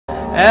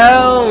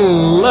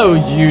Hello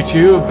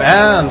YouTube,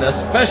 and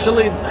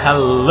especially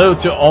hello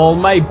to all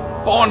my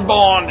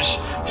bonbons.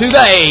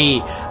 Today,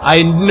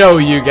 I know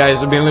you guys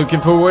have been looking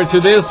forward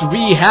to this.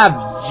 We have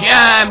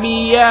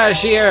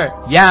Yamimash here.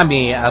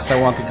 Yami, as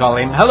I want to call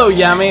him. Hello,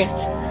 Yami.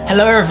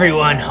 Hello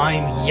everyone,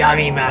 I'm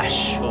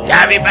Yamimash.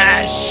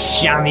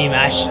 Yamimash.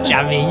 Yamimash,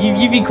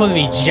 Jammy. You've been calling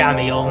me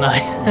Jammy all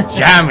night.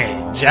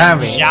 Jammy.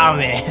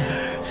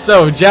 Jammy.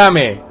 So,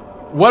 Jammy,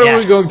 what are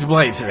we Yes. going to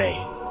play today?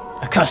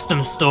 A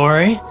custom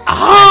story.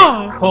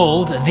 Ah! It's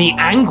called The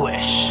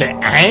Anguish. The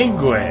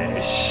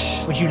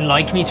Anguish. Would you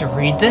like me to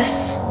read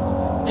this?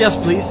 Yes,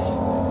 please.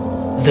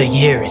 The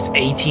year is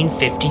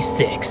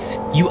 1856.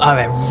 You are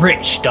a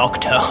rich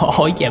doctor.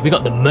 Oh yeah, we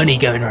got the money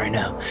going right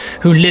now.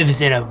 Who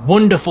lives in a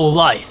wonderful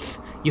life.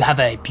 You have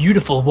a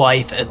beautiful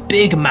wife, a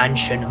big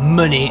mansion,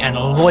 money, and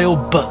a loyal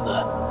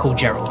butler called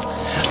Gerald.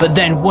 But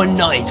then one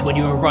night when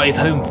you arrive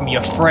home from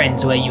your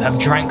friends where you have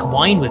drank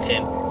wine with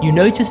him, you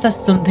notice that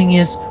something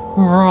is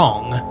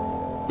wrong.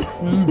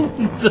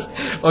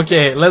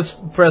 Okay, let's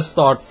press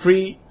start.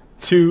 3,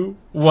 2,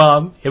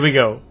 1, here we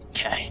go.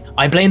 Okay,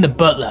 I blame the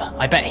butler.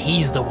 I bet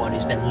he's the one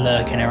who's been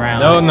lurking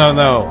around.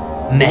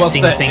 No.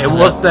 Messing things up.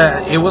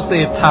 It was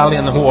the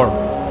Italian whore.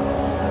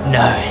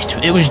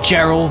 No, it was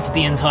Gerald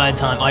the entire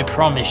time, I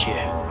promise you.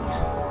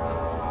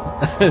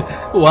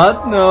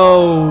 What?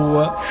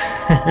 No.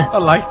 I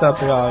like that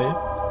guy.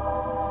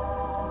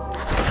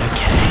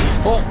 Okay.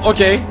 Oh,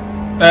 okay.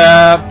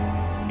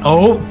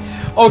 Oh.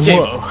 Okay.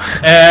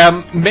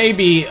 Whoa.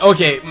 Maybe.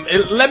 Okay.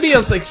 Let me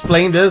just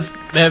explain this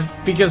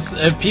because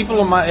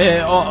people on my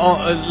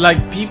like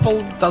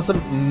people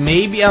doesn't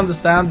maybe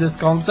understand this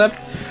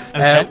concept.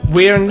 Okay.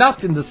 We're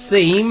not in the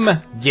same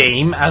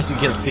game, as you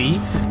can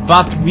see,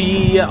 but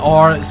we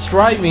are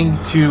striving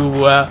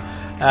to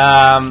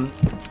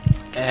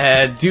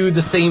do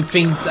the same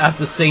things at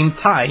the same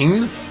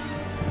times.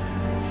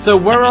 So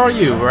where are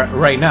you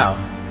right now?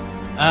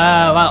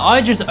 Well,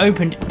 I just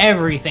opened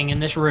everything in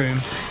this room.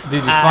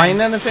 Did you find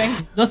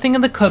anything? Nothing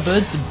in the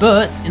cupboards,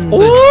 but in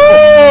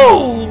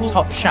the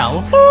top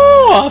shelf,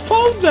 Oh, I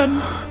found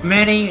them.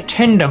 many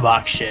tinder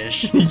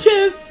boxes.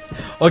 Yes.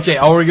 Okay,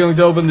 are we going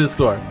to open this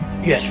door?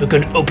 Yes, we're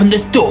going to open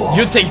this door.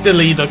 You take the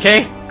lead,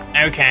 okay?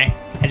 Okay.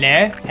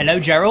 Hello,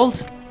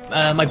 Gerald.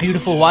 My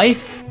beautiful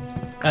wife,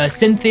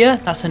 Cynthia.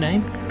 That's her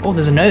name. Oh,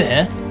 there's a note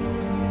here.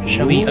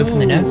 Shall we open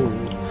the note? Ooh.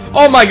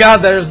 Oh my God,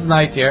 there's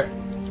night here.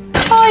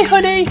 Hi,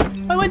 honey.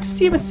 I went to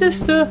see my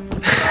sister.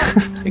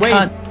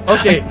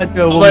 Okay.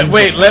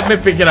 Wait, let me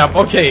pick it up.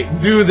 Okay,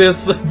 do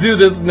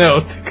this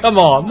note. Come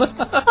on.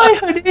 Hi,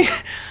 honey.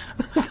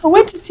 I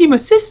went to see my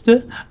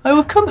sister. I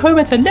will come home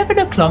at 11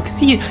 o'clock.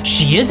 See,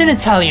 she is an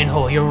Italian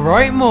whore. You're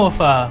right,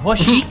 Morpha.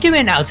 What's she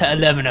doing out at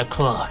 11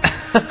 o'clock?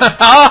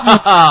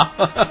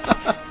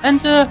 And,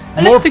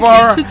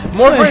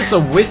 Morpha is a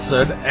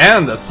wizard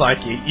and a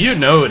psychic. You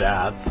know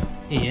that.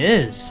 He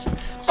is.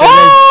 So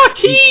Oh,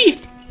 key!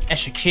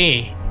 there's a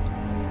key.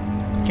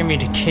 Give me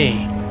the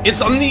key.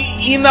 It's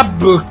in a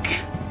book.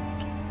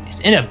 It's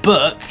in a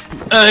book.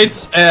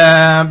 It's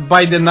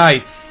by the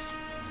knights.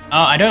 Oh,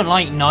 I don't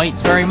like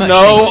knights very much.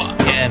 No. They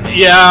scare me.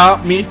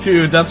 Yeah, me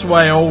too. That's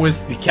why I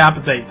always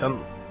decapitate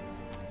them.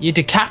 You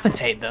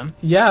decapitate them?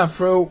 Yeah,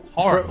 throw.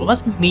 Horrible.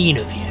 That's mean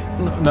of you.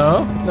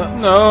 No.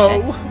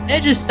 They're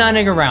just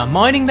standing around,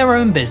 minding their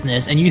own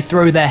business, and you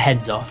throw their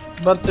heads off.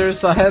 But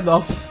there's a head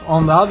off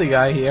on the other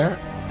guy here.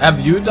 Have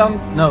you done?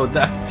 No,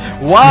 that.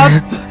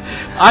 What?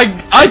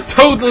 I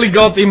totally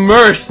got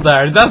immersed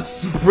there.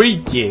 That's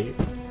freaky.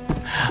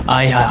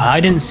 I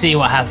didn't see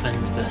what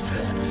happened, but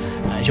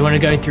do you want to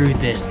go through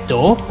this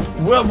door?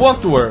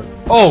 What door?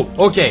 Oh,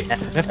 okay. You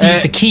have to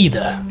use the key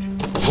though.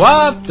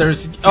 What?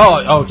 There's.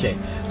 Oh, okay.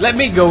 Let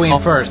me go in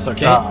first,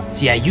 okay?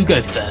 Yeah, you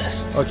go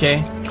first.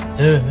 Okay.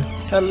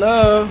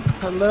 Hello.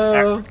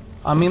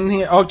 I'm in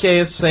here. Okay,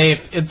 it's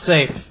safe. It's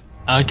safe.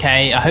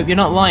 Okay, I hope you're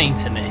not lying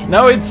to me.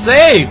 No, it's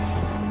safe.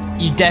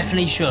 You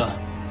definitely sure?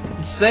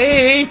 It's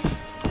safe.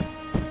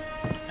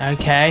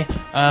 Okay.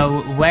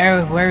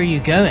 Where are you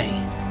going?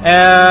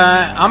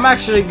 I'm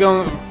actually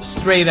going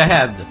straight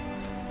ahead.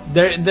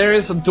 There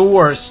is a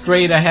door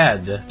straight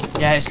ahead.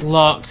 Yeah, it's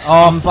locked.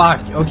 Oh fuck.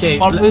 Okay.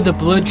 Follow the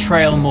blood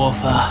trail,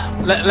 Morpha.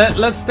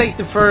 Let's take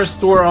the first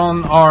door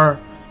on our.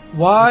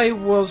 Why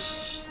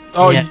was?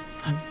 Oh, Yeah.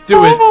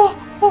 do it.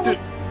 Oh,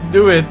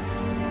 Do it.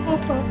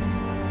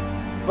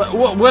 Morpha. But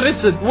what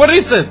is it? What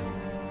is it?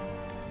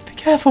 Be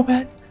careful,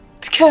 man.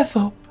 Be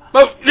careful.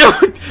 Oh, no,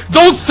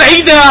 don't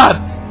say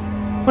that.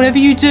 Whatever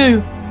you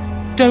do,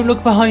 don't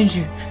look behind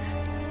you.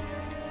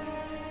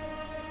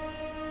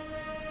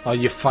 Oh,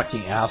 you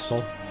fucking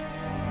asshole.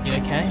 You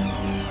okay?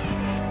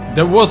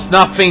 There was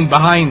nothing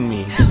behind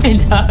me. I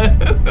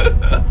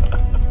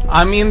know.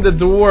 I'm in the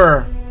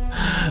door.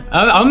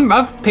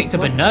 I've picked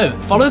up a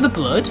note. Follow the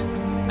blood,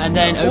 and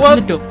then open What?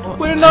 the door.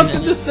 We're not and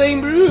in the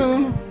same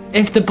room.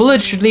 If the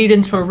blood should lead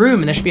into a room,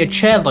 and there should be a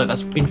chair like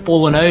that's been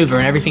fallen over,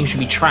 and everything should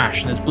be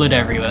trash, and there's blood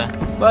everywhere.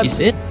 But You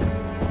see it?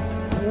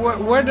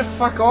 where the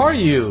fuck are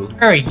you?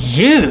 Where are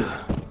you?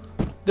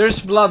 There's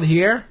blood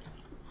here.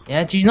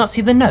 Yeah, do you not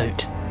see the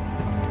note?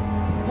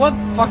 What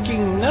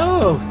fucking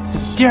note?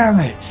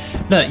 Damn it!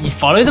 Look, you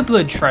follow the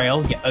blood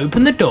trail. You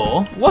open the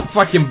door. What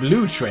fucking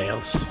blue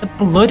trails? The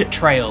blood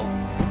trail.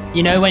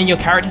 You know when your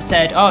character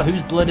said, "Oh,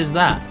 whose blood is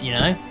that?" You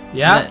know?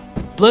 Yeah.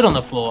 Blood on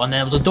the floor, and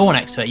there was a door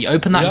next to it. You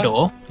open that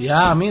door.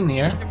 Yeah, I'm in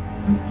here.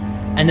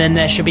 And then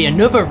there should be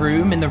another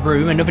room in the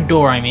room, another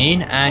door, I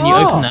mean, and you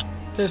open that.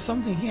 There's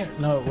something here.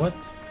 No, what?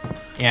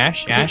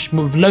 Yes, yes.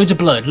 With loads of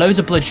blood. Loads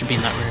of blood should be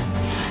in that room.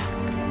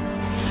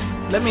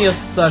 Let me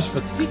just search for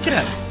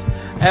secrets.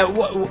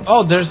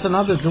 Oh, there's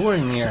another door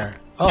in here.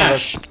 Oh,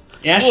 Yes,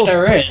 yes,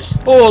 there is.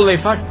 Holy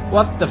fuck!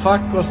 What the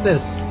fuck was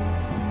this?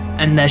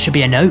 And there should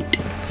be a note.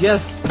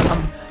 Yes.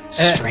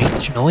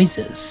 Strange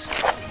noises.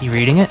 You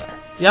reading it?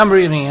 Yeah, I'm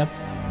reading it.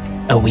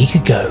 A week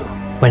ago,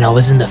 when I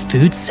was in the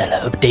food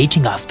cellar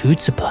updating our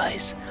food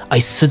supplies, I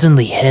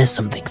suddenly hear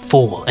something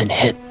fall and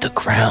hit the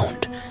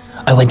ground.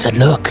 I went to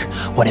look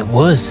what it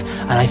was,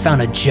 and I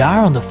found a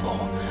jar on the floor,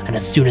 and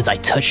as soon as I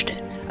touched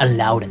it, a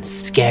loud and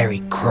scary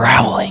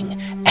growling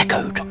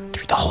echoed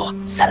through the whole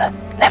cellar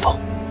level.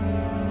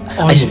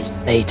 I didn't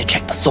stay to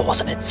check the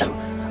source of it, so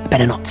I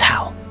better not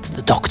tell to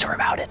the doctor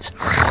about it.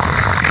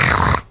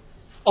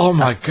 Oh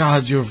my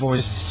god, your voice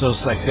is so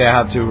sexy.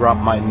 I had to rub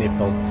my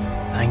nipple.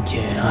 Thank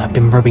you. I've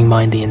been rubbing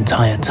mine the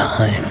entire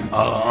time.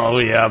 Oh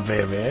yeah,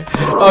 baby.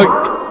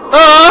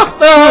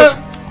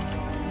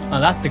 Oh,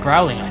 that's the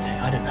growling, I think.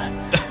 I don't know.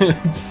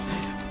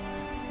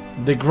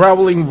 The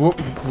growling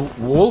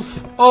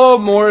wolf? Oh,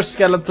 more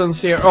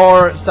skeletons here.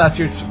 Or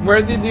statues.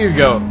 Where did you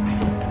go?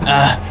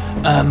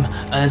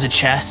 There's a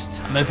chest.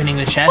 I'm opening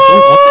the chest.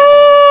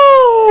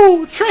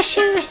 Oh,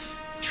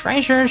 treasures!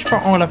 Treasures for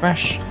all of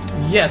us.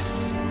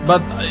 Yes,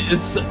 but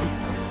it's...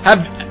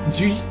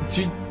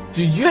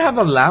 Do you have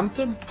a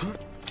lantern?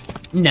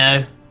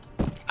 No.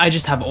 I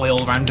just have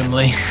oil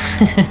randomly.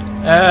 Do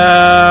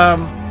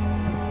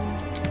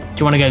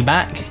you want to go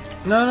back?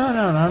 No.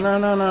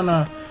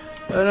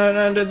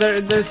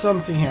 There's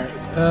something here.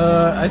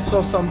 I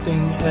saw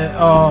something.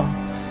 Oh.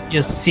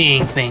 You're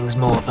seeing things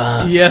more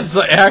far. Yes,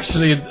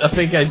 actually, I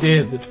think I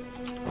did.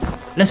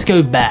 Let's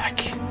go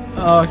back.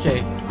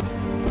 Okay.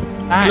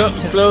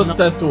 Close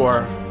that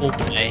door.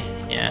 Hallway,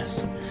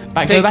 yes.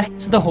 Go back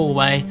to the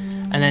hallway,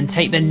 and then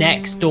take the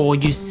next door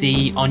you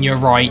see on your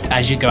right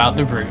as you go out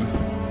the room.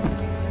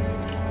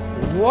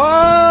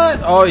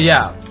 What? Oh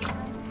yeah.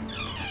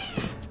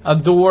 A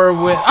door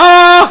with.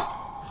 Ah!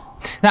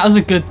 That was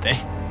a good thing.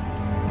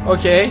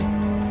 Okay.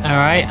 All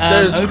right.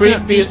 There's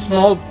creepy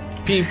small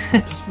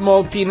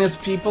penis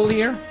people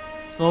here.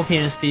 Small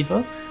penis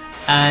people,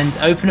 and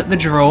open up the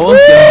drawers.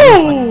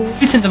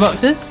 Put in the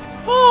boxes.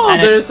 Oh,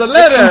 there's a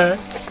letter.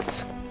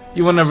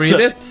 You wanna read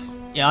it?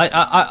 Yeah,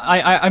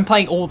 I'm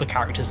playing all the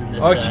characters in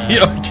this.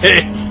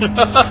 Okay.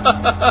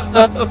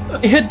 I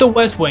hid the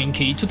West Wing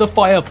key to the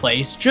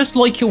fireplace, just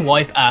like your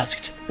wife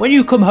asked. When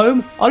you come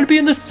home, I'll be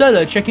in the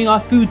cellar checking our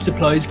food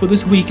supplies for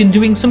this week and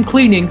doing some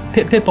cleaning.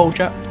 Pip pip, old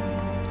chap.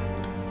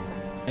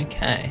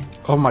 Okay.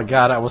 Oh my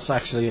god, I was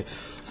actually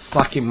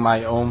sucking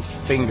my own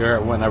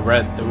finger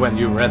when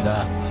you read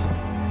that.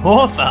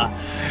 Author.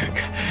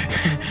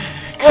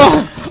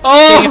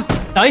 Oh!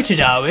 Excited,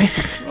 are we?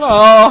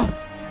 Oh!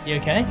 You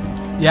okay?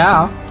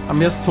 Yeah, I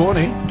miss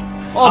Tony.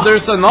 Oh,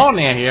 there's an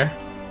Narnia here.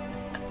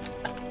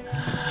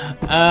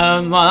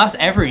 Well, that's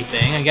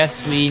everything. I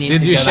guess we need to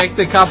Did you check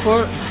the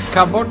cupboard?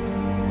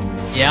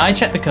 Yeah, I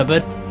checked the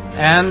cupboard.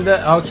 And,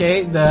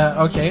 okay,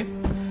 okay,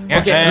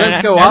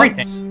 let's go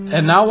everything. out.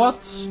 And now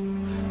what?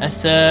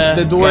 That's,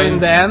 the door in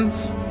the end?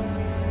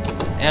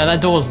 Yeah,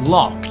 that door's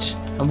locked.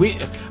 And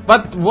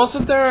but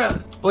wasn't there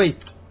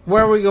wait,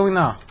 where are we going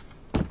now?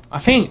 I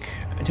think,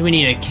 do we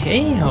need a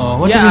key, or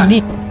what Yeah, do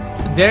we need?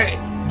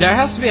 There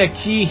has to be a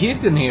key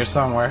hidden here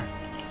somewhere.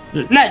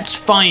 Let's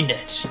find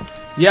it.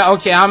 Yeah,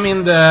 okay, I'm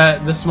in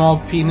the small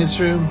penis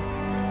room.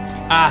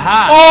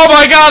 Aha! Oh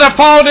my god, I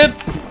found it!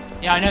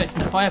 Yeah, I know, it's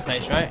in the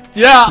fireplace, right?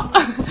 Yeah!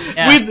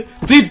 Yeah.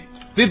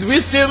 Did we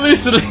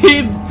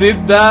seriously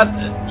did that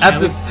at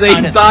the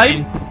same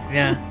time?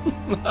 Yeah.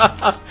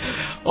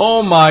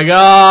 Oh my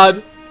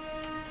god!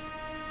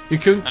 You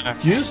could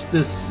use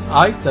this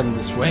item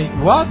this way.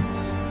 What?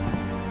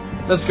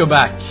 Let's go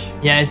back.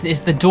 Yeah, it's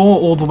the door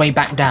all the way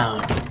back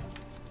down.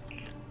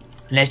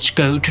 Let's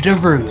go to the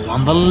room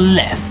on the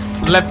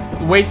left.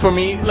 Left, wait for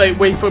me,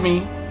 wait for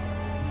me.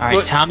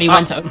 Alright, tell me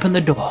when to open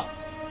the door.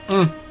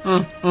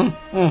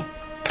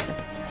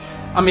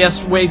 I'm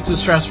just way too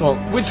stressful.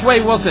 Which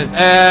way was it?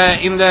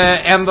 In the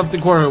end of the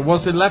corridor.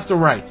 Was it left or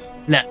right?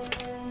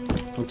 Left.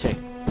 Okay.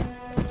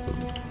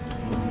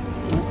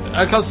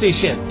 I can't see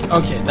shit.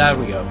 Okay, there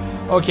we go.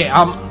 Okay,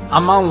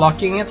 I'm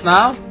unlocking it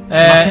now.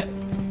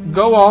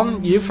 Go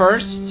on, you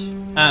first.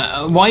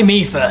 Why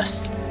me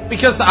first?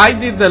 Because I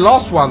did the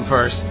last one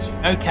first.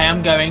 Okay,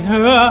 I'm going.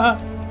 Hurrah!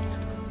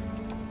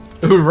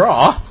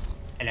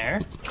 Hello?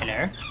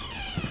 Hello?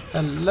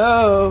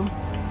 Hello?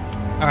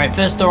 Alright,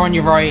 first door on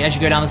your right as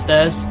you go down the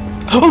stairs.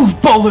 Oh,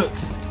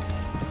 bollocks!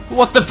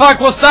 What the fuck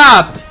was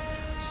that?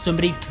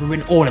 Somebody threw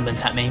an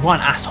ornament at me. What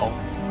an asshole.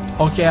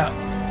 Okay.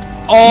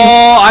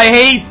 Oh, I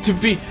hate to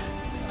be...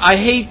 I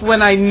hate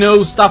when I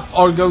know stuff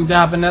are going to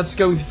happen. That's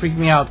going to freak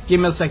me out. Give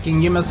me a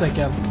second. Give me a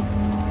second.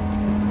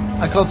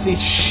 I can't see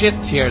shit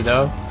here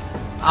though.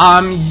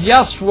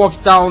 Just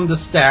walked down the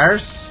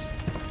stairs.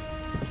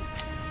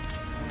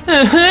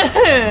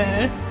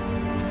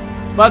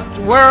 But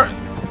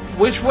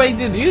which way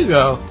did you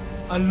go?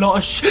 A lot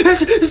of shit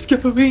is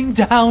going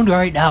down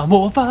right now,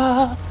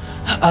 Morpher.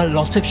 A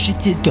lot of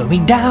shit is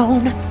going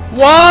down.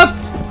 What?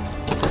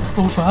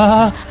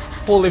 Morpher.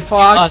 Holy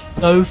fuck. You are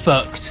so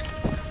fucked.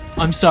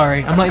 I'm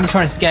sorry, I'm not even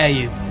trying to scare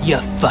you. You're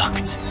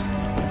fucked.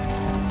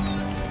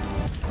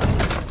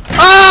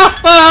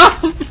 Ah!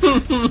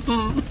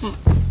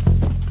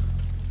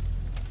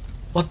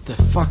 What the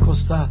fuck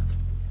was that?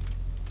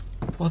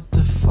 What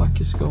the fuck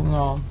is going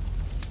on?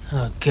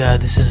 Oh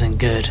god, this isn't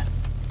good.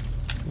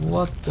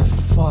 What the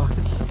fuck?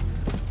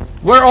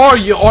 Where are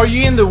you? Are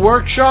you in the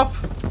workshop?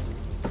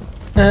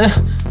 No.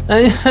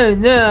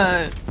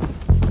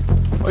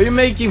 Are you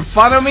making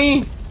fun of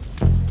me?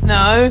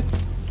 No.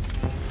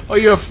 Are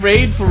you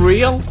afraid for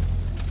real?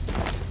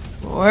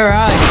 Where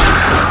are you?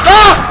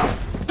 Ah!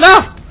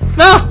 No!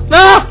 No!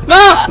 No!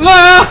 No!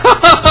 No!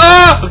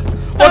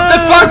 What the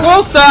fuck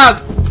was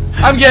that?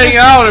 I'm getting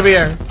out of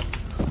here.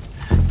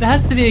 There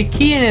has to be a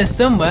key in here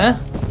somewhere.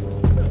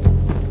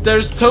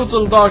 There's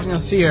total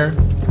darkness here.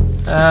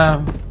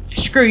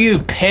 Screw you,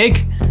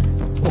 pig.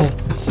 Oh,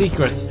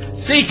 secrets.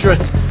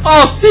 Secrets!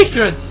 Oh,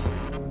 secrets!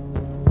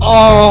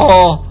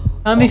 Oh!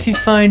 If you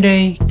find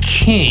a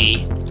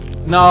key.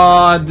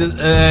 No,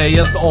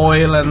 just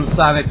oil and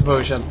sanity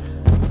potion.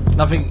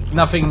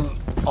 Nothing,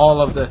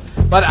 all of the...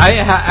 But I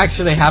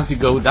actually have to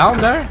go down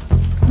there?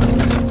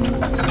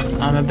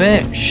 I'm a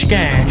bit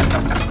scared.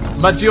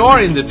 But you are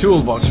in the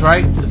toolbox,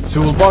 right? The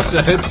toolbox,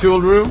 the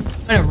tool room?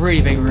 In a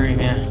really big room,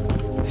 yeah.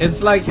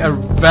 It's like a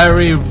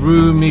very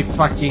roomy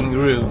fucking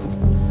room.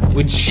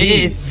 With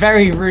sheets. It's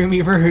very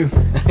roomy room.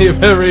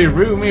 Very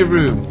roomy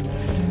room.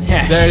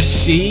 Yeah.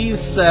 There's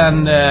cheese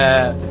and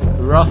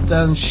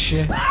rotten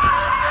shit.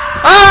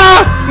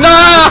 Ah!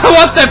 No!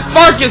 What the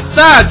fuck is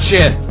that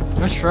shit?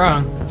 What's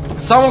wrong?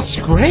 Someone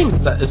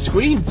screamed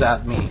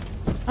at me.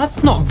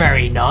 That's not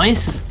very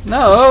nice.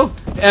 No,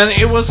 and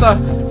it was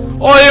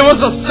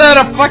a set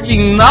of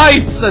fucking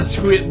knights that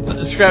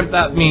screamed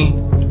at me.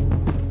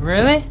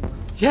 Really?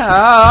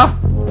 Yeah.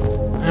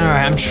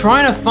 Alright, I'm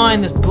trying to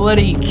find this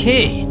bloody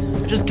key.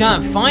 I just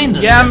can't find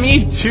it. Yeah,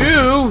 me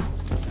too.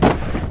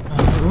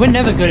 We're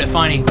never good at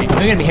finding things.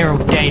 We're gonna be here all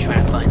day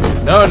trying to find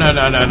this. No.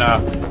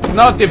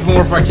 Not if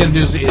Morpha can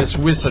do his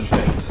wizard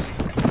things.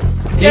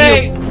 Do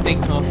Yay! your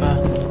things,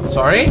 Morpha.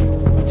 Sorry?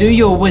 Do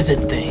your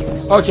wizard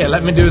things. Okay,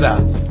 let me do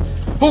that.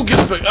 Hocus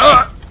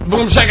pocus.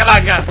 Boom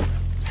shakalaka.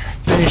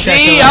 See,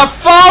 shakalaka. I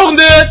found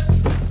it!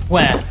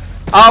 Where?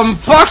 I'm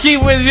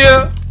fucking with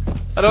you.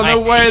 I don't know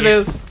where it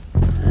is.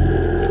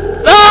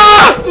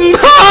 Ah!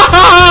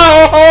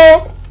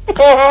 No!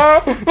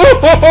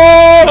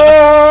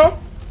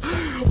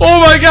 Oh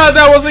my god,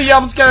 that was a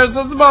jump scare,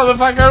 since the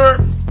motherfucker.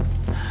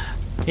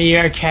 Are you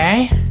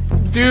okay?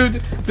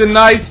 Dude, the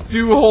knights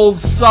do hold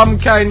some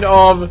kind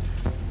of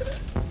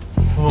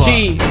What?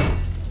 key.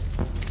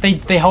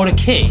 They hold a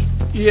key.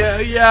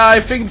 Yeah, I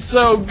think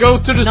so. Go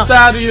to the No.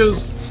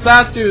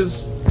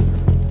 statues.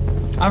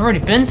 I've already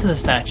been to the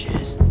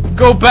statues.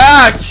 Go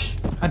back.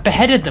 I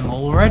beheaded them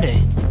all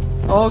already.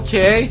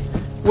 Okay.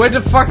 Where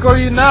the fuck are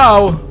you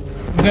now?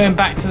 I'm going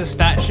back to the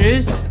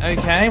statues.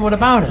 Okay, what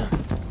about them?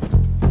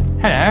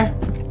 Hello.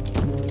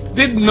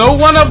 Did no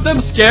one of them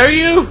scare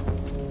you?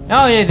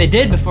 Oh yeah, they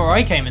did before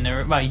I came in the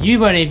room. Well, you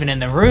weren't even in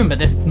the room, but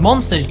this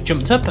monster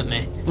jumped up at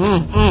me.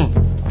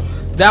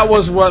 That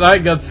was what I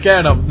got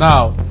scared of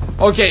now.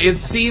 Okay, it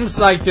seems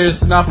like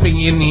there's nothing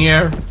in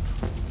here.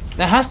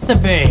 There has to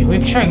be.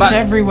 We've checked But-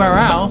 everywhere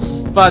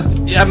else. But,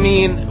 I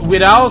mean,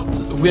 without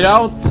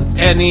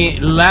any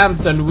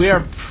lantern, we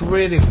are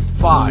pretty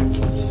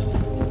fucked.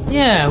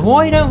 Yeah,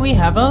 why don't we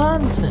have a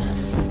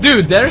lantern?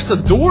 Dude, there's a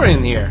door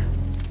in here.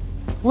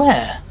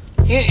 Where?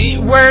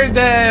 Where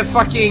the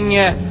fucking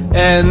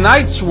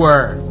knights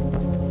were.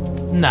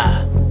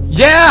 Nah.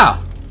 Yeah!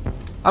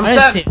 I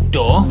didn't see a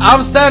door.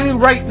 I'm standing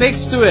right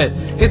next to it.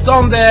 It's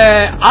on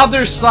the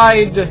other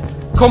side,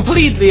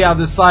 completely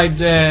other side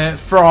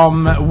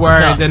from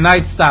where No. the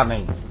knight's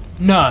standing.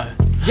 No.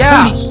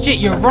 Yeah. Holy shit,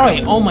 you're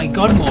right. Oh my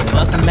god, Morph,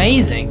 that's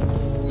amazing.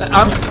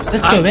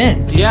 Let's go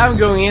in. Yeah, I'm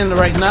going in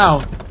right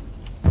now.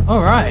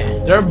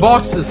 Alright. There are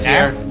boxes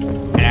here.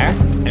 Hello?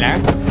 Hello?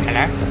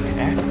 Hello?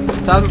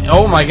 Hello? Tell me,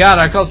 oh my god,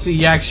 I can't see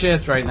jack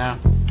shit right now.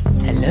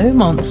 Hello,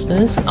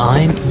 monsters.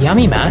 I'm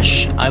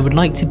Yamimash. I would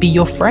like to be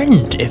your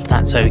friend, if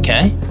that's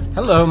okay.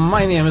 Hello,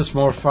 my name is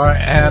Morfar,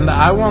 and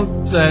I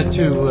want to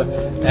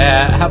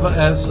have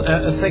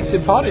a sexy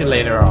party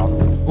later on.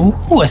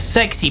 Ooh, a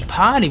sexy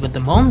party with the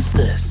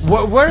monsters.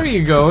 Where are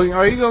you going?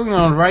 Are you going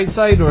on the right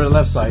side or the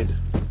left side?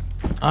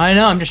 I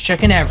know, I'm just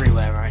checking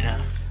everywhere right now.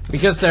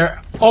 Because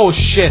they're... Oh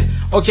shit.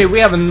 Okay, we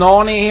have a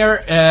Nani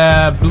here,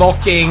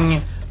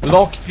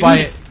 blocked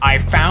by... I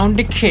found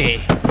a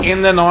key.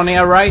 In the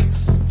Narnia, right?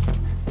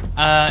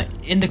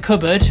 In the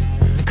cupboard.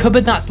 The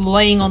cupboard that's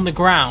laying on the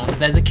ground,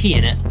 there's a key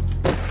in it.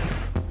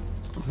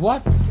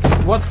 What?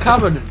 What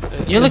cupboard?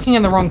 You're looking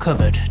in the wrong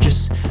cupboard.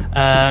 Just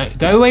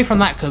go away from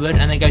that cupboard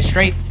and then go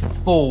straight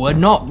forward.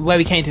 Not where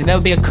we came through. There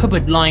will be a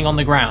cupboard lying on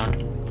the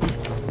ground.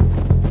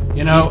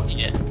 You know. Do you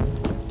see it?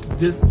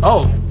 This.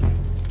 Oh.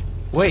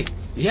 Wait.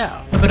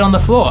 Yeah. Cupboard on the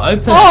floor.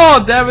 Open.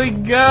 Oh, there we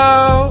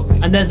go.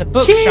 And there's a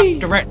bookshelf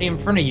directly in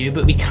front of you,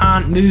 but we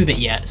can't move it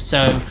yet.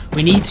 So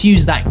we need to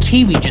use that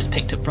key we just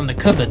picked up from the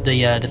cupboard,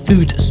 the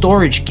food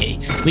storage key.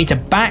 We need to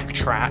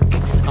backtrack,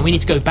 and we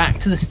need to go back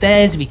to the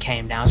stairs we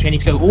came down. So we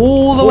need to go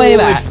all the way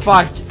back. Holy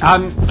fuck!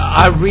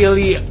 I'm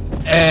really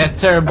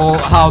terrible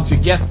how to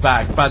get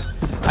back, but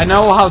I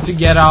know how to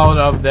get out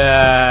of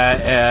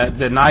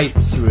the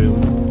knight's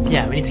room.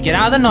 Yeah, we need to get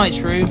out of the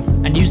knight's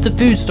room and use the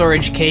food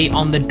storage key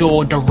on the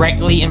door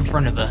directly in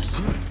front of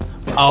us.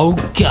 Oh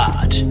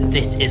god,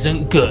 this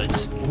isn't good.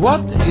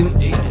 What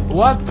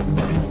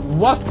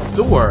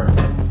door?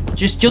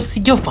 Just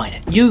you'll find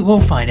it. You will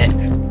find it.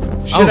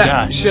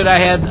 Should I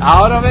head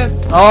out of it?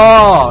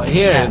 Oh,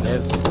 here it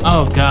is.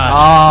 Oh god.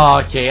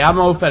 Oh, okay, I'm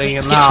opening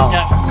it now.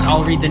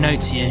 I'll read the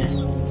note to you.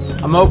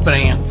 I'm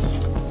opening it.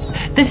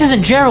 This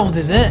isn't Gerald,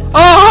 is it?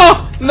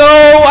 Oh no!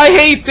 I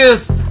hate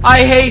this.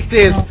 I hate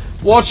this.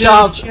 Watch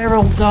out.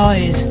 Gerald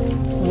dies.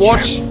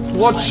 Watch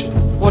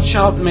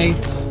out,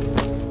 mates.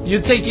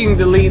 You're taking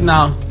the lead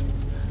now.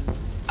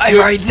 I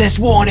write this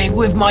warning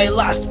with my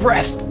last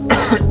breath.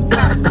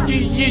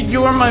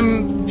 You are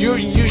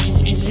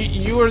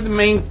you are the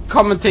main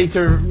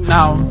commentator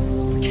now.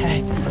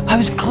 Okay. I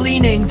was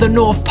cleaning the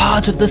north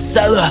part of the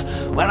cellar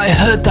when I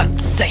heard that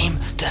same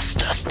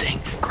disgusting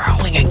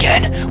growling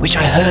again, which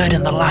I heard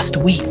in the last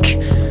week.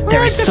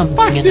 There is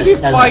something in the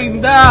cellar. Where did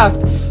you find that?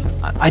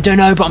 I don't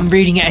know, but I'm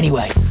reading it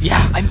anyway.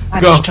 Yeah. I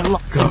managed to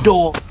lock the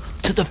door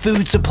to the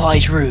food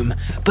supplies room,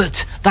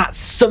 but that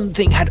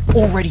something had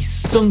already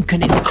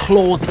sunken its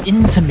claws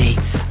into me,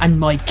 and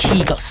my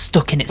key got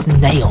stuck in its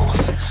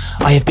nails.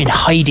 I have been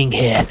hiding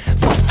here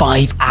for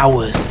 5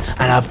 hours,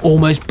 and I've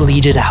almost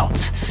bleeded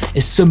out.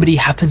 If somebody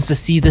happens to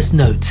see this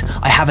note,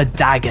 I have a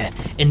dagger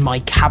in my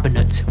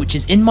cabinet, which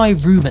is in my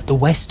room at the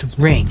West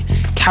Ring.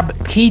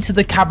 Key to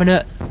the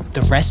cabinet.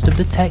 The rest of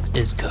the text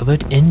is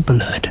covered in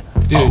blood.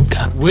 Dude,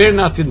 we're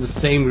not in the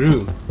same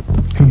room.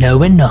 No,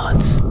 we're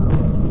not.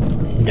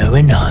 No,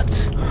 we're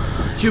not.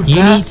 You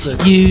need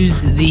to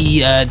use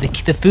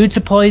the food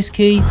supplies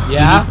key.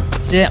 Yeah. You need to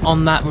use it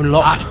on that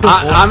locked door.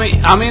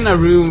 I'm in a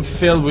room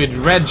filled with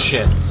red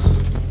shits.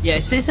 Yeah,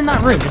 it's in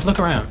that room. Just look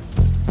around.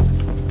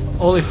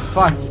 Holy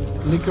fuck!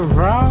 Look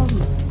around.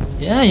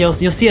 Yeah, you'll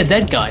see a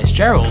dead guy. It's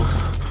Gerald.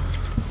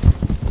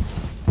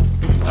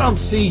 I don't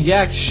see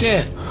jack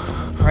shit.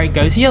 Alright,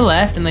 go to your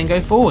left and then go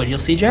forward. You'll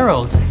see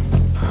Gerald.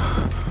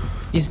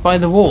 He's by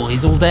the wall.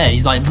 He's all dead.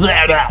 He's like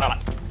blah, blah, blah.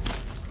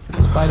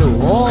 He's by the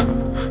wall?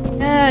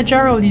 Yeah,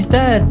 Gerald, he's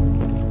dead.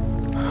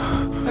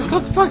 I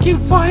can't fucking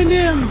find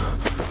him.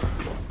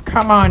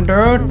 Come on,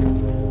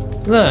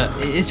 dude. Look,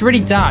 it's really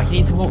dark. You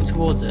need to walk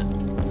towards it.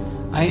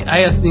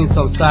 I just need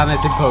some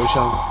sanity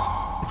potions.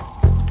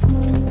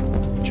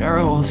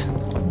 Gerald.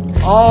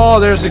 Oh,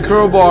 there's a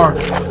crowbar.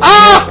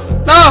 Ah!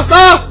 No!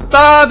 No!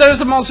 No!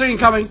 There's a monster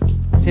incoming.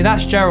 See,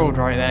 that's Gerald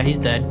right there. He's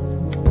dead.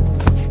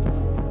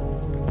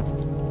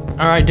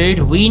 Alright, dude.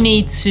 We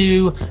need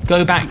to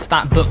go back to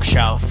that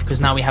bookshelf,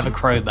 because now we have a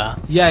crowbar.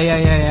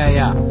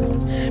 Yeah.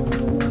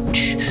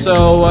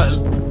 So,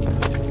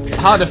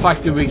 how the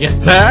fuck did we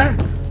get there?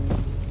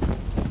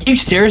 You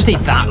seriously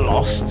that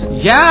lost?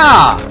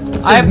 Yeah!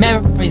 I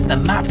memorized the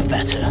map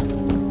better.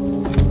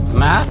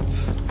 Map?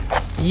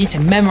 You need to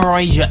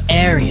memorize your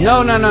area.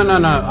 No.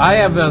 I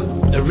have a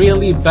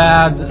really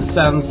bad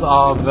sense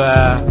of...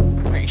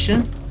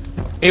 Direction?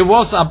 It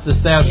was up the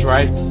stairs,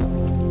 right?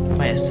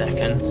 Wait a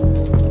second.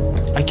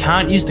 I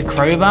can't use the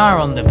crowbar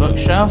on the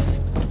bookshelf?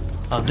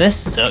 Oh, this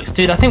sucks.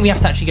 Dude, I think we have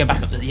to actually go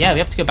back up the... Yeah, we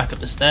have to go back up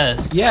the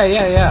stairs.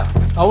 Yeah.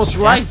 I was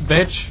right,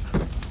 bitch.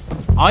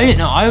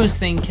 I was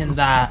thinking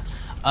that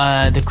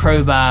the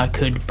crowbar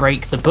could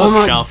break the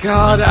bookshelf. Oh my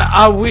god,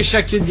 I wish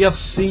I could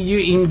just see you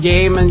in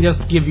game and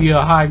just give you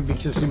a hug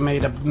because you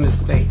made a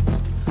mistake.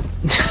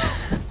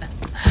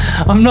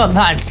 I'm not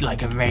that,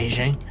 like,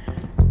 amazing.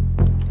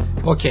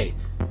 Okay,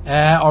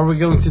 are we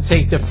going to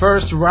take the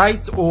first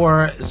right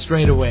or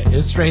straight away?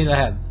 Straight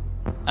ahead.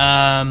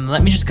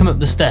 Let me just come up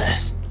the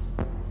stairs.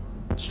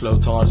 Slow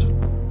Todd.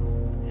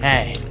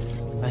 Hey,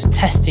 I was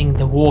testing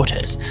the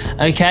waters.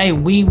 Okay,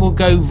 we will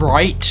go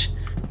right,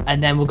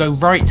 and then we'll go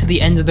right to the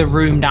end of the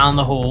room down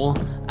the hall,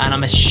 and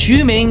I'm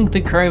assuming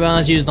the crowbar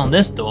is used on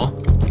this door.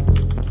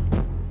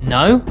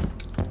 No?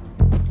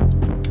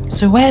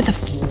 So where the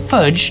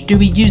fudge do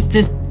we use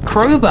this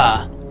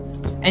crowbar?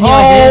 Any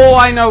idea?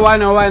 I know.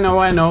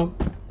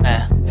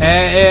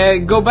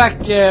 Go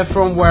back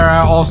from where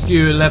I asked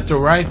you left or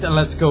right, and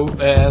let's go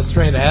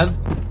straight ahead.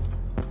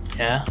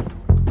 Yeah.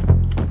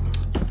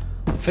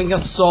 I think I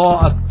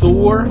saw a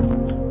door.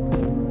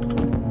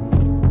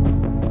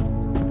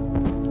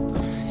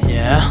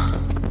 Yeah.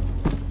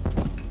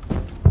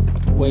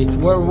 Wait,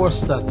 where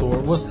was that door?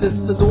 Was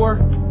this the door?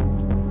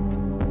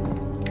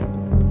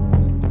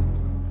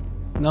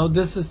 No,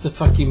 this is the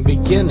fucking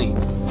beginning.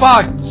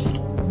 Fuck!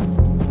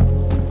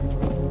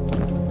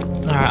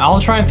 I'll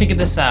try and figure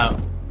this out.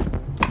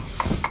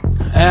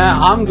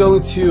 I'm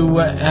going to.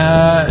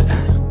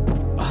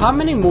 How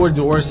many more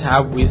doors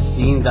have we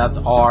seen that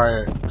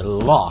are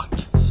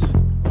locked?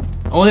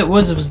 All it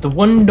was the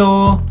one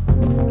door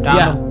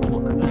down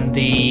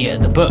the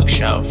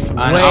bookshelf.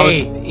 And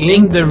wait,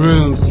 in the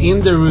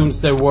rooms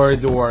there were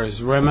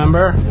doors.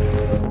 Remember?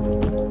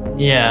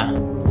 Yeah.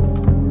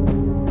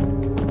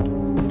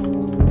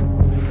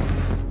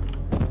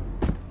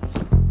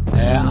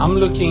 I'm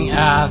looking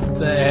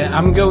at.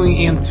 I'm going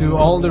into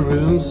all the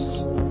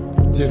rooms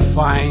to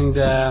find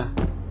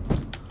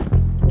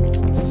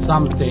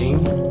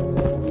something.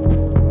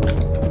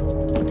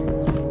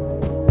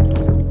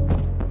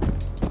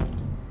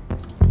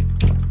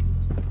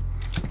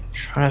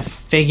 Trying to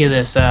figure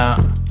this out.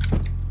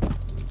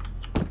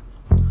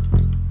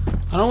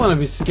 I don't want to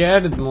be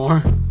scared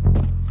anymore.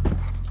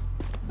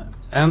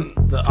 And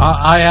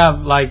I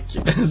have like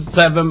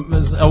 7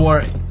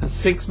 or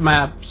 6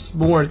 maps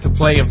more to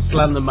play of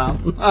Slender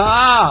Mountain.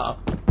 Ah!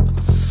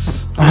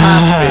 I'm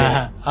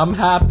happy. I'm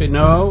happy.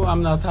 No,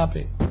 I'm not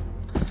happy.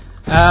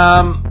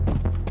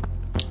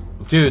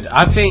 Dude,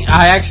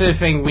 I actually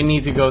think we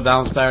need to go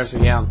downstairs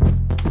again.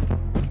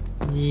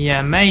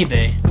 Yeah,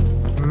 maybe.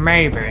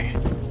 Maybe.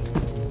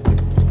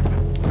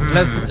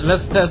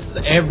 Let's test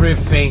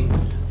everything.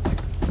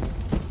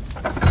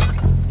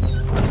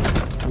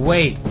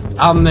 Wait,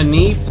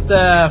 underneath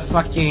the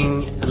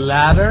fucking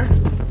ladder?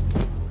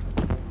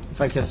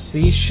 If I can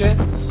see shit?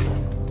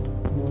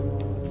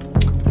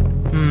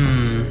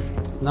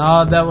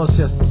 No, that was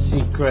just a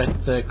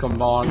secret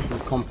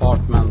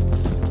compartment.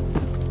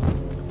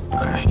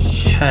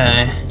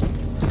 Okay.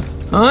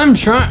 I'm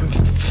trying.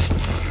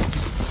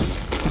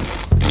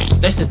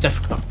 This is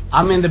difficult.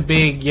 I'm in the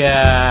big,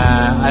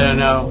 I don't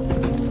know.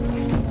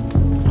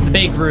 The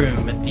big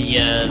room at the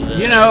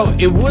You know,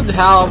 it would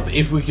help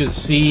if we could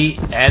see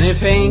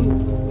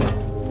anything.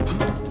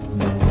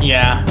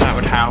 Yeah, that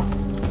would help.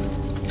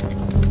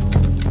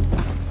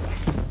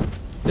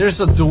 There's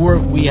a door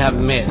we have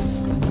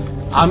missed.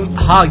 I'm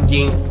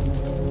hugging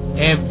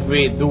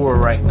every door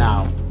right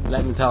now.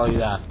 Let me tell you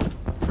that.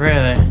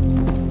 Really?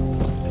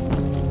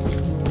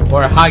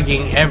 Or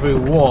hugging every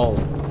wall.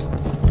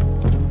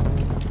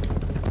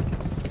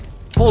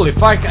 Holy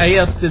fuck, I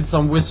just did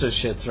some wizard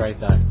shit right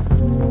there.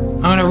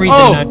 I'm gonna read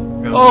the note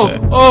real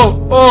quick.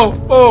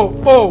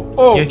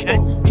 Oh. You okay?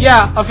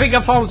 Yeah, I think I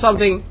found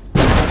something.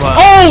 What?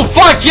 Oh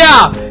fuck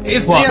yeah!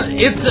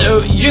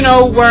 What? You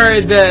know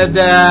where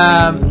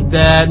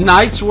the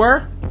knights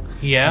were?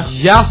 Yeah.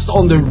 Just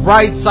on the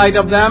right side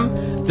of them,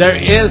 there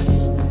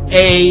is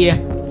a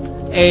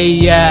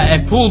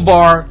pull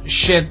bar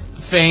shit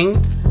thing,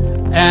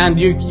 and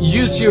you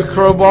use your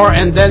crowbar,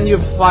 and then you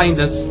find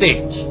a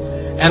stick.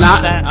 And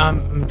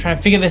I'm trying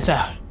to figure this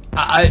out.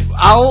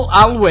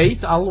 I'll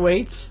wait.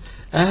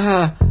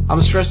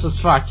 I'm stressed as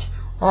fuck.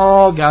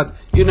 Oh god,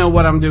 you know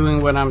what I'm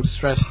doing when I'm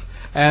stressed.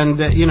 And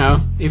you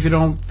know, if you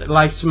don't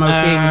like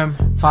smoking,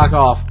 fuck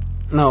off.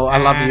 No, I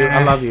love you.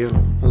 I love you.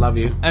 I love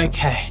you.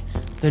 Okay,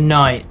 the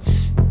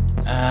knights.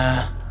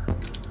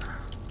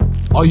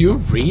 Are you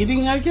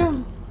reading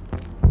again?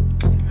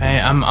 Hey,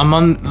 I'm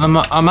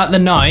at the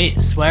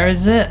knights. Where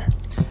is it?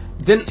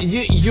 Then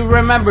you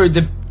remember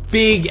the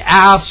big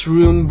ass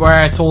room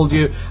where I told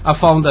you I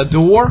found a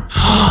door?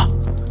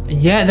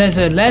 Yeah, there's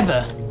a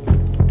lever.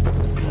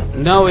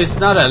 No, it's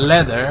not a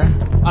leather.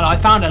 Oh, I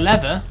found a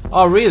lever.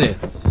 Oh, read it.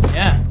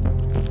 Yeah.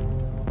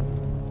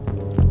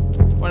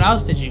 What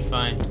else did you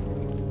find?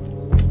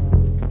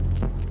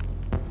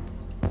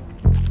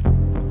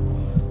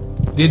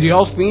 Did you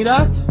ask me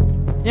that?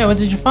 Yeah, what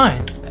did you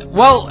find?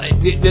 Well,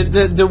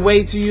 the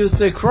way to use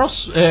the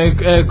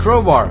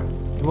crowbar.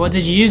 What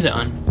did you use it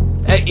on?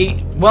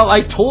 Well,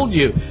 I told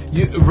you.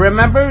 You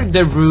remember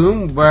the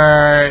room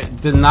where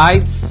the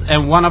knights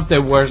and one of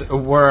them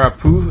were a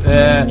poof?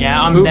 Yeah,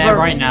 I'm there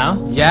right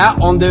now. Yeah,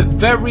 on the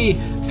very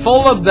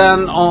follow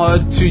them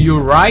to your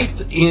right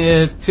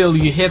till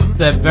you hit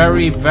the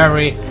very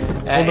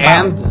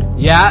end.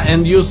 Yeah,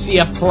 and you see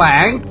a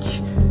plank.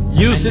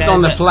 Use it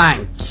on the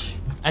plank.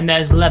 And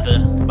there's leather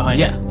behind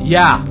it.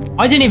 Yeah.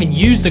 I didn't even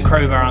use the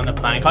crowbar on the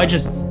plank. I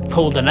just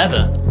pulled the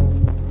lever.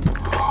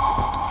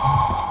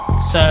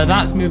 So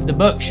that's moved the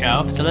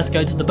bookshelf. So let's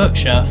go to the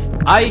bookshelf.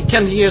 I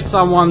can hear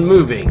someone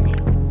moving.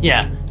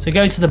 Yeah. So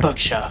go to the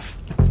bookshelf.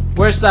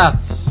 Where's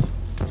that?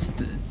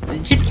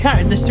 You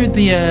can't. This through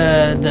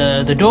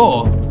the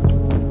door.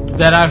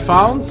 That I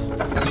found?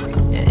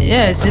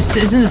 Yeah, it's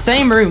in the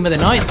same room where the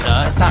knights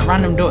are. It's that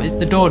random door. It's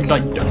the door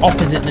like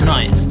opposite the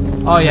knights.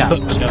 Oh it's yeah. A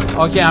bookshelf.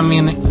 Okay, I'm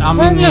in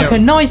look, here. a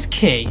nice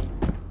key.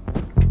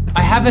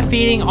 I have a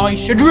feeling I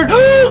should. What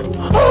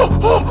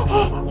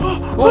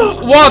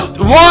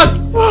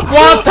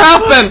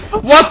happened?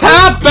 What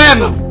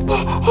happened?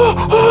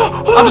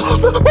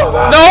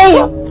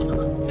 No!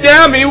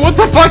 Yami, what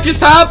the fuck is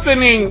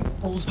happening?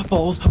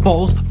 Balls.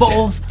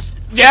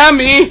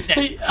 Yami!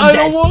 I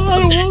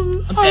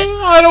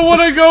don't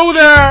want to go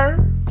there.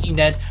 Fucking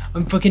dead.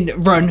 I'm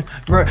fucking run.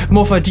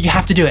 Morpho, you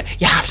have to do it.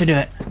 You have to do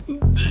it.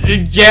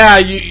 Yeah,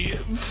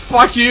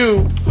 fuck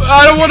you!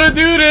 I don't want to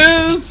do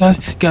this!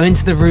 Go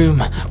into the room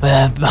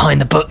behind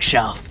the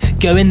bookshelf.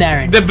 Go in there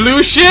and The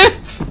blue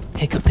shit?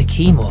 pick up the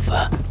key,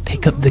 Morpher.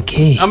 Pick up the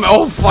key.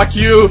 Oh, fuck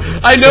you!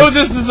 I know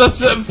this is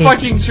a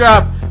fucking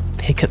trap!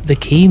 Pick up the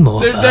key,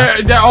 Morpher.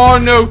 There are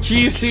no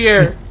keys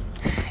here!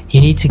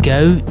 You need to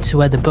go to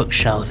where the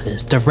bookshelf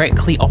is,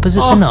 directly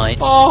opposite the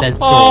knights. There's a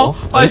door.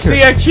 I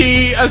see a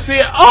key. I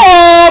see.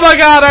 Oh my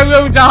god! I'm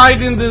going to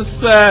hide in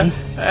this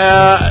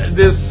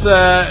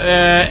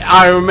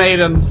Iron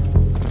Maiden.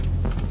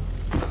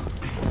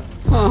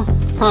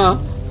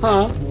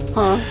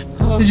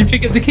 Did you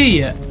pick up the key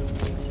yet?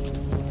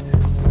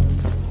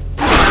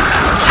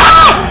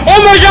 Oh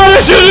my god!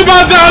 I should have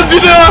done that.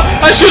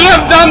 I should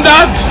have done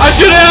that. I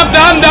should have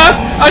done that.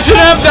 I should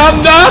have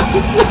done that.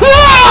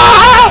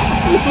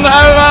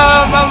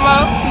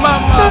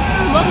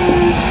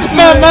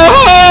 Mama!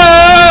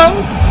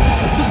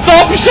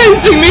 Stop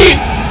chasing me!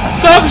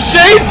 Stop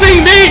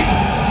chasing me!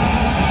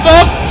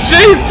 Stop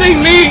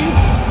chasing me!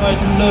 I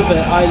love it.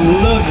 I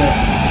love it.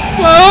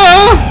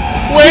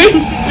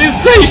 Wait! It's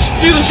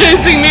still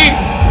chasing me!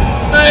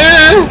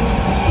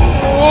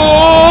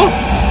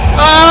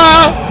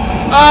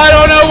 I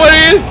don't know what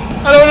it is!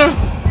 I don't know!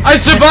 I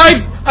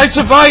survived! I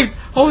survived!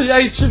 Oh,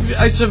 I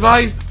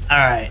survived!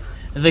 Alright.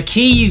 The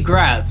key you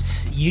grabbed,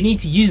 you need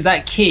to use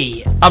that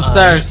key.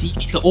 Upstairs. So you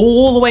need to go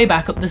all the way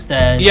back up the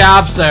stairs. Yeah,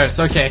 upstairs,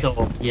 okay.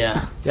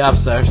 Yeah. Yeah,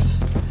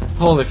 upstairs.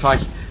 Holy fuck.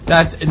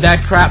 That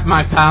crapped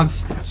my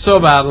pants so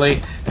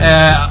badly.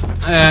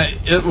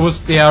 It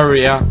was the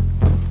area.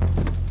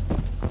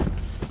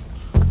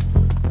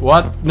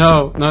 What?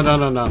 No.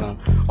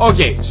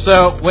 Okay,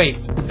 so,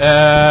 wait.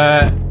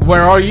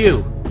 Where are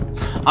you?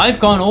 I've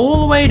gone all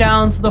the way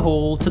down to the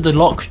hall, to the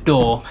locked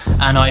door,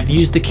 and I've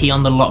used the key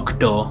on the locked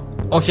door.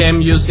 Okay,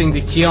 I'm using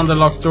the key on the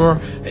locked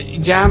door.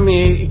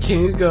 Jamie,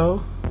 can you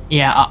go?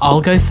 Yeah, I'll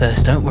go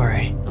first, don't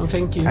worry. Oh,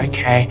 thank you.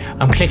 Okay,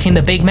 I'm clicking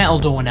the big metal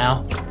door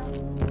now.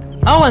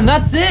 Oh, and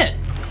that's it!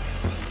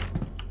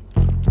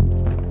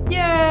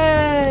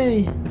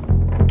 Yay!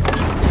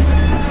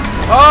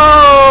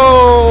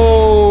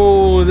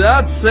 Oh,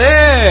 that's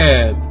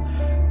it!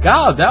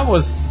 God, that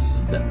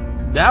was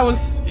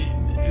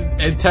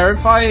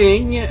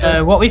terrifying.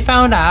 So what we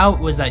found out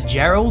was that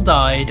Gerald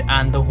died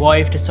and the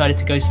wife decided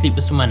to go sleep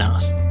with someone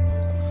else.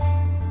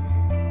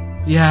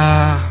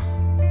 Yeah,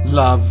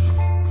 love.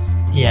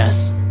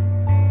 Yes.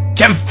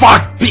 Can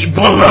fuck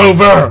people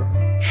over!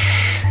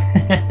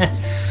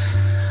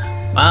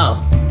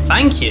 Wow,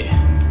 thank you.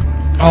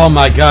 Oh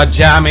my god,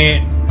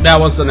 Jamie, that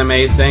was an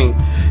amazing.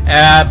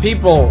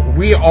 People,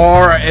 we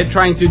are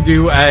trying to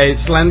do a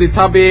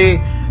Slendytubby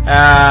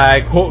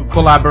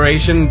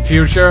collaboration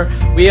future.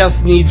 We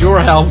just need your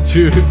help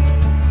to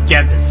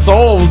get it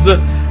solved.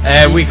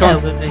 We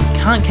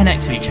can't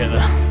connect to each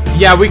other.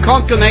 Yeah, we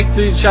can't connect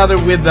to each other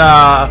with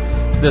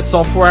the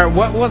software.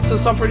 What's the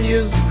software you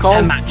use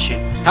called?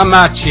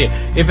 Hamachi.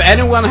 If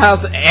anyone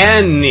has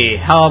any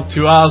help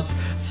to us,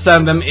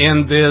 send them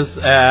in this.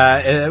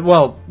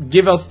 Well,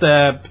 give us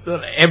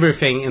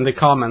everything in the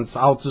comments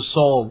how to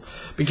solve,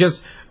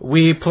 because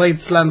we played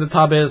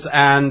Slendytubbies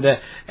and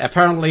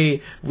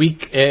apparently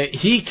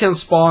he can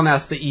spawn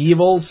as the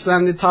evil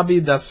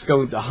Slendytubby that's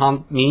going to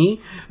hunt me,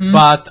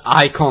 but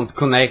I can't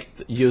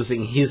connect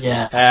using his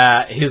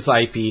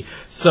IP.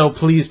 So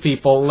please,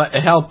 people,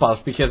 help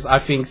us, because I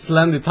think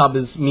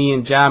Slendytubbies, me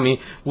and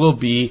Jamie, will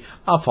be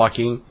a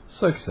fucking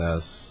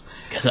success.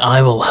 Because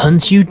I will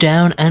hunt you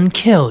down and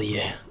kill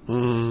you.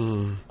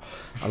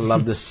 I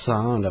love the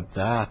sound of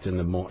that in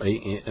the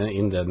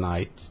in the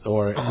night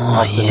or.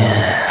 Oh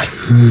yeah.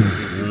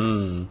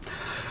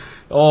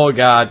 Oh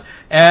god.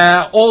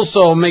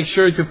 Also, make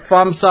sure to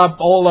thumbs up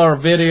all our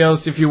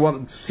videos if you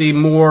want to see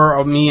more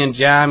of me and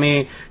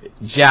Jamie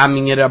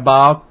jamming it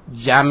about,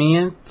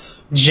 jamming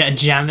with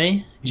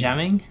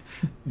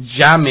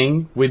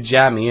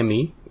Jamie and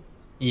me.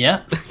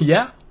 Yeah.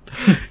 Yeah.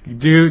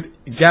 Dude,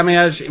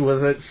 Yamimash, it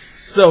was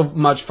so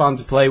much fun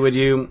to play with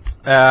you.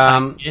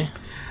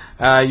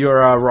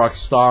 You're a rock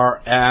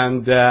star,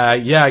 and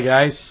yeah,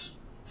 guys,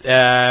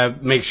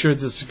 make sure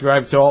to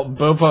subscribe to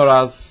both of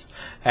us,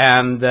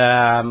 and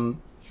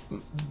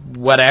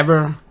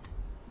whatever.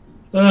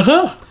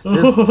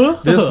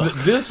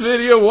 This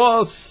video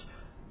was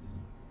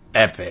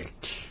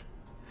epic.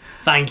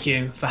 Thank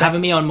you for having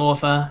me on,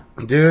 Morpher.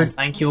 Dude,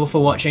 thank you all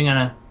for watching,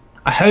 and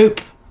I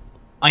hope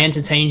I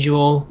entertained you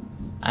all.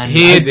 And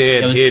he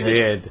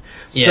did.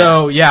 Yeah.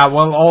 So yeah,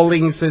 well, all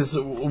links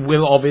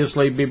will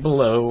obviously be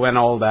below and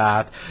all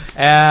that.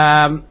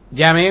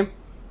 Jamie.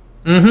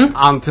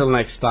 Until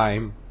next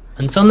time.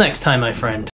 Until next time, my friend.